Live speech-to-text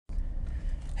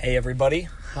Hey everybody,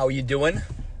 how you doing?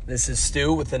 This is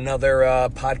Stu with another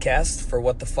podcast for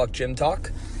What the Fuck Gym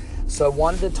Talk. So I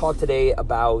wanted to talk today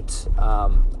about,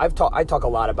 I talk a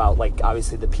lot about like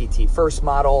obviously the PT First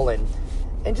model and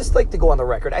just like to go on the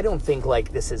record, I don't think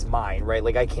like this is mine, right?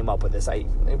 Like I came up with this. I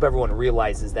hope everyone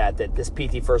realizes that this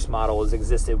PT First model has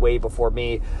existed way before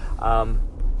me.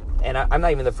 And I'm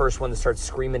not even the first one to start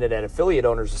screaming it at affiliate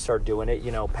owners to start doing it.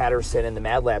 You know, Patterson and the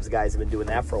Mad Labs guys have been doing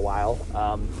that for a while.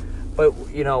 But,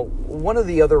 you know, one of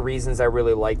the other reasons I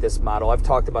really like this model, I've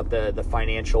talked about the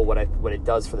financial, what it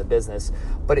does for the business,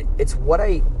 but it's what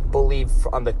I believe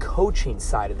on the coaching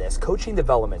side of this, coaching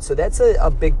development. So that's a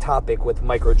big topic with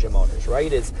micro gym owners,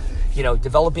 right? Is, you know,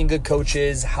 developing good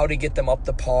coaches, how to get them up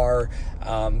to par.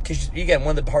 Because, again,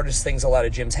 one of the hardest things a lot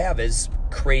of gyms have is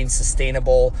creating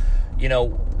sustainable, you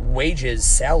know, wages,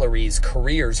 salaries,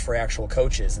 careers for actual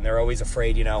coaches. And they're always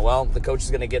afraid, you know, well, the coach is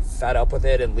going to get fed up with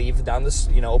it and leave down this,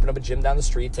 you know, open up a gym down the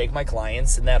street, take my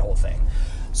clients and that whole thing.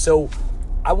 So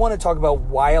I want to talk about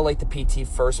why I like the PT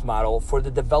First model for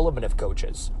the development of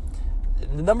coaches.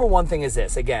 The number one thing is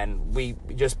this. Again, we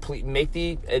just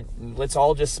let's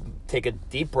all just take a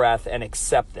deep breath and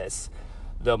accept this.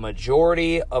 The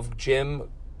majority of gym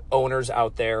owners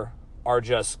out there are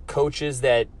just coaches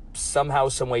that somehow,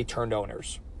 some way turned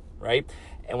owners, right?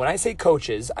 And when I say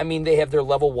coaches, I mean they have their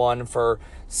level one for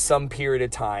some period of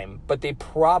time, but they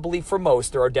probably, for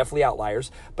most, there are definitely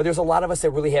outliers, but there's a lot of us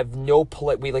that really have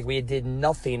we did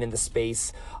nothing in the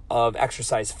space of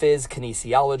exercise phys,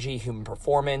 kinesiology, human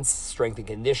performance, strength and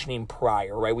conditioning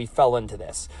prior, right? We fell into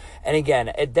this. And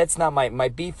again, that's not my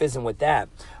beef isn't with that,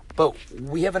 but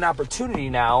we have an opportunity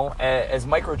now as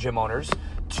micro gym owners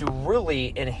to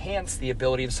really enhance the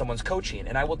ability of someone's coaching.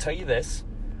 And I will tell you this,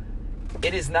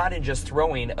 it is not in just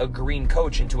throwing a green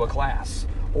coach into a class,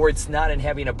 or it's not in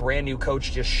having a brand new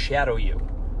coach just shadow you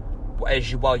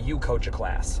while you coach a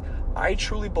class. I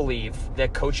truly believe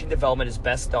that coaching development is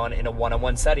best done in a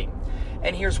one-on-one setting.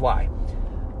 And here's why.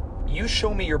 You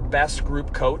show me your best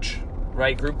group coach,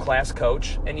 right? Group class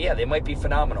coach, and yeah, they might be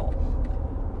phenomenal.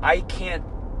 I can't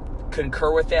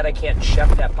concur with that. I can't check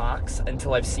that box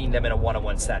until I've seen them in a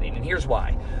one-on-one setting. And here's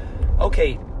why.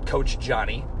 Okay, Coach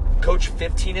Johnny, coach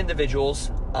 15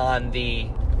 individuals on the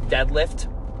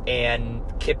deadlift and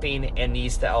kipping and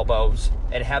knees to elbows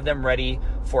and have them ready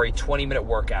for a 20-minute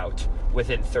workout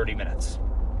within 30 minutes.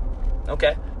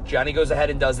 Okay, Johnny goes ahead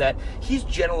and does that. He's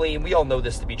generally, and we all know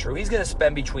this to be true, he's going to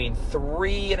spend between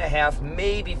 3.5,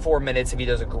 maybe 4 minutes if he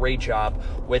does a great job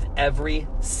with every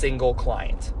single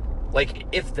client. Like,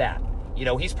 if that, you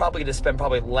know, he's probably going to spend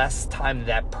less time than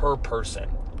that per person,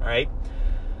 all right?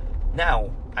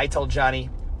 Now, I tell Johnny,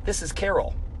 this is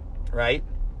Carol, right?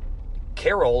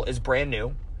 Carol is brand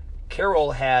new.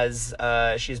 Carol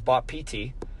she's bought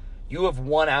PT. You have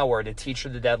 1 hour to teach her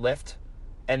the deadlift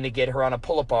and to get her on a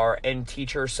pull-up bar and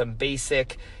teach her some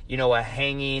basic, you know, a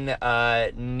hanging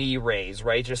knee raise,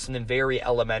 right? Just something very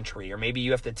elementary. Or maybe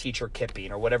you have to teach her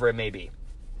kipping or whatever it may be.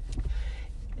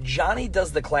 Johnny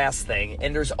does the class thing,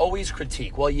 and there's always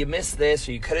critique. Well, you missed this,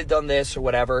 or you could have done this, or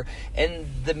whatever. And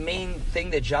the main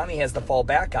thing that Johnny has to fall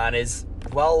back on is,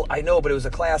 well, I know, but it was a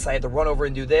class. I had to run over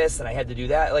and do this, and I had to do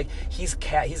that. Like, he's a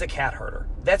cat herder.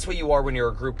 That's what you are when you're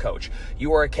a group coach.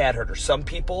 You are a cat herder. Some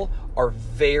people are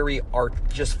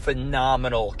just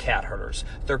phenomenal cat herders.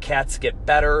 Their cats get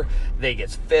better, they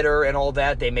get fitter and all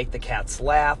that. They make the cats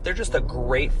laugh. They're just a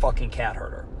great fucking cat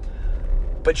herder.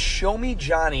 But show me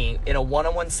Johnny in a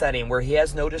one-on-one setting where he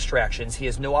has no distractions, he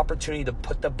has no opportunity to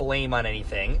put the blame on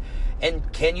anything,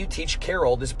 and can you teach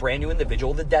Carol, this brand new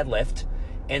individual, the deadlift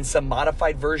and some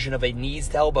modified version of a knees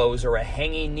to elbows or a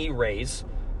hanging knee raise,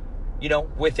 you know,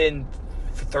 within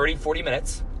 30, 40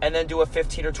 minutes, and then do a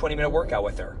 15 or 20-minute workout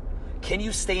with her? Can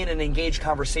you stay in an engaged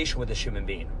conversation with this human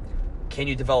being? Can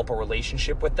you develop a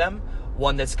relationship with them,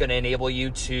 one that's going to enable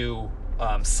you to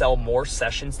sell more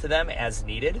sessions to them as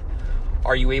needed?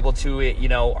 Are you able to, you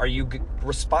know, are you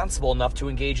responsible enough to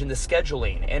engage in the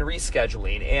scheduling and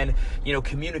rescheduling and, you know,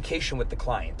 communication with the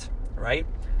client, right?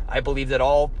 I believe that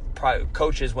all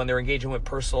coaches, when they're engaging with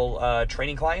personal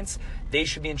training clients, they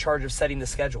should be in charge of setting the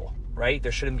schedule, right?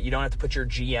 You don't have to put your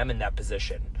GM in that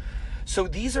position. So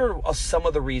these are some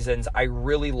of the reasons I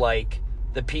really like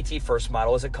the PT First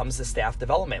model as it comes to staff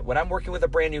development. When I'm working with a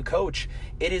brand new coach,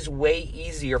 it is way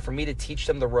easier for me to teach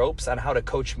them the ropes on how to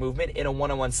coach movement in a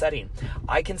one-on-one setting.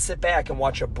 I can sit back and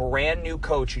watch a brand new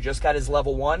coach who just got his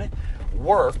level 1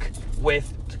 work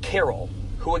with Carol,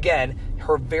 who again,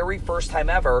 her very first time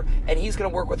ever, and he's going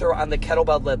to work with her on the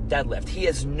kettlebell deadlift.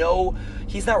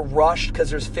 He's not rushed because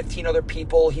there's 15 other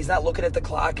people. He's not looking at the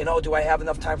clock and, do I have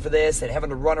enough time for this, and having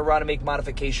to run around and make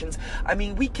modifications. I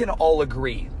mean, we can all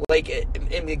agree. Like,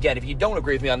 and again, if you don't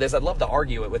agree with me on this, I'd love to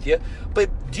argue it with you.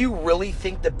 But do you really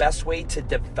think the best way to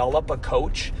develop a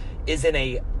coach is in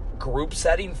a group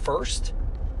setting first?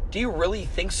 Do you really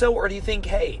think so? Or do you think,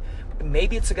 hey,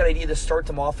 maybe it's a good idea to start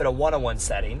them off in a one-on-one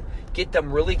setting, get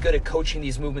them really good at coaching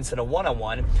these movements in a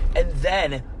one-on-one, and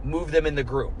then move them in the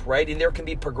group, right? And there can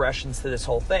be progressions to this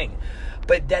whole thing.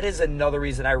 But that is another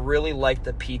reason I really like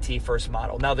the PT first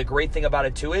model. Now, the great thing about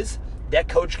it too is that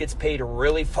coach gets paid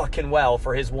really fucking well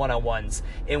for his one-on-ones,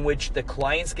 in which the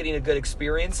client's getting a good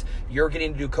experience, you're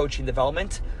getting to do coaching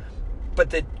development, but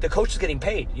the coach is getting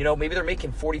paid. Maybe they're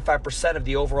making 45% of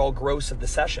the overall gross of the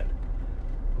session.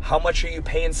 How much are you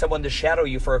paying someone to shadow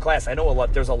you for a class? I know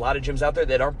there's a lot of gyms out there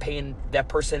that aren't paying that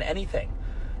person anything.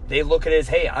 They look at it as,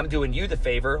 hey, I'm doing you the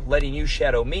favor, letting you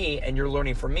shadow me, and you're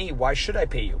learning from me. Why should I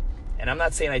pay you? And I'm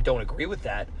not saying I don't agree with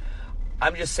that.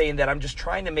 I'm just saying that I'm just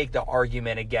trying to make the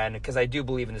argument again, because I do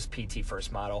believe in this PT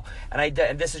first model. And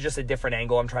this is just a different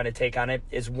angle I'm trying to take on it,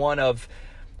 is one of,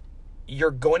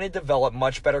 you're going to develop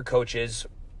much better coaches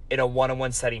in a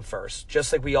one-on-one setting first.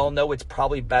 Just like we all know, it's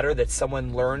probably better that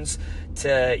someone learns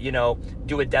to,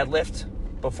 do a deadlift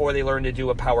before they learn to do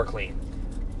a power clean.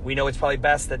 We know it's probably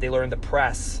best that they learn to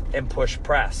press and push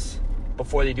press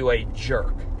before they do a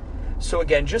jerk. So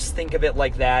again, just think of it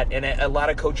like that. And a lot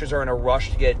of coaches are in a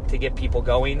rush to get people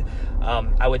going.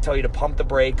 I would tell you to pump the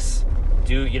brakes.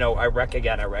 I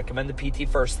recommend the PT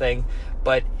first thing.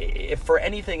 But if for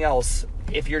anything else,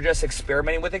 if you're just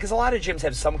experimenting with it, because a lot of gyms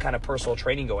have some kind of personal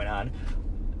training going on,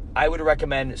 I would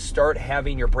recommend start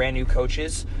having your brand new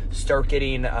coaches start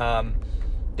getting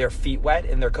their feet wet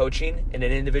in their coaching in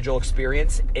an individual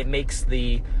experience. It makes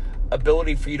the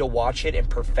ability for you to watch it and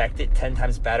perfect it 10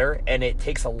 times better, and it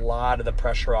takes a lot of the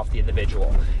pressure off the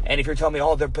individual. And if you're telling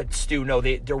me, but Stu, no,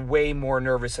 they're way more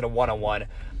nervous in a one-on-one,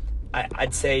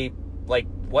 I'd say, like,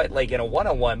 what? Like in a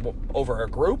one-on-one over a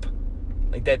group?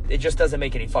 Like that, it just doesn't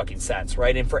make any fucking sense,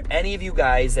 right? And for any of you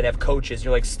guys that have coaches,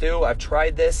 you're like, Stu, I've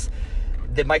tried this,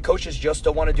 that my coaches just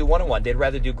don't want to do one-on-one. They'd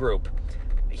rather do group.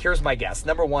 Here's my guess.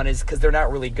 Number one is because they're not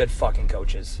really good fucking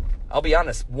coaches. I'll be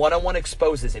honest, one-on-one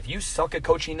exposes. If you suck at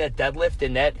coaching that deadlift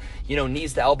and that,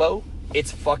 knees to elbow,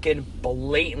 it's fucking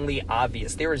blatantly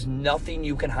obvious. There is nothing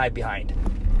you can hide behind.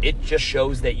 It just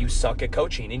shows that you suck at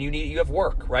coaching and you have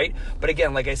work, right? But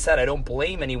again, like I said, I don't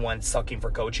blame anyone sucking for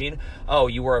coaching. Oh,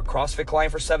 you were a CrossFit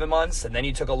client for 7 months and then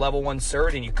you took a level 1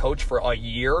 cert and you coached for a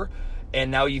year and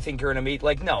now you think you're going to meet,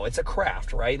 like, no, it's a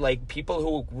craft, right? Like, people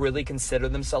who really consider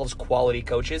themselves quality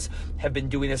coaches have been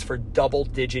doing this for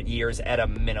double-digit years at a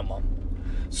minimum.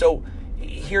 So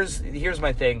here's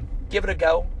my thing. Give it a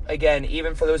go. Again,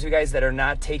 even for those of you guys that are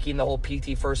not taking the whole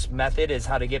PT first method as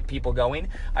how to get people going,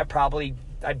 I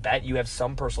bet you have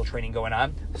some personal training going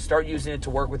on. Start using it to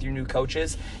work with your new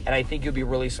coaches, and I think you'll be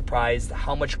really surprised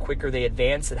how much quicker they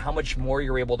advance and how much more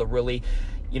you're able to really,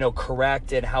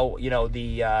 correct, and how,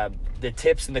 the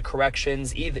tips and the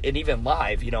corrections, even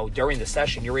live, during the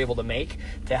session, you're able to make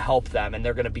to help them, and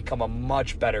they're going to become a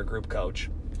much better group coach.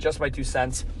 Just my 2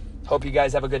 cents. Hope you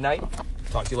guys have a good night.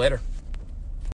 Talk to you later.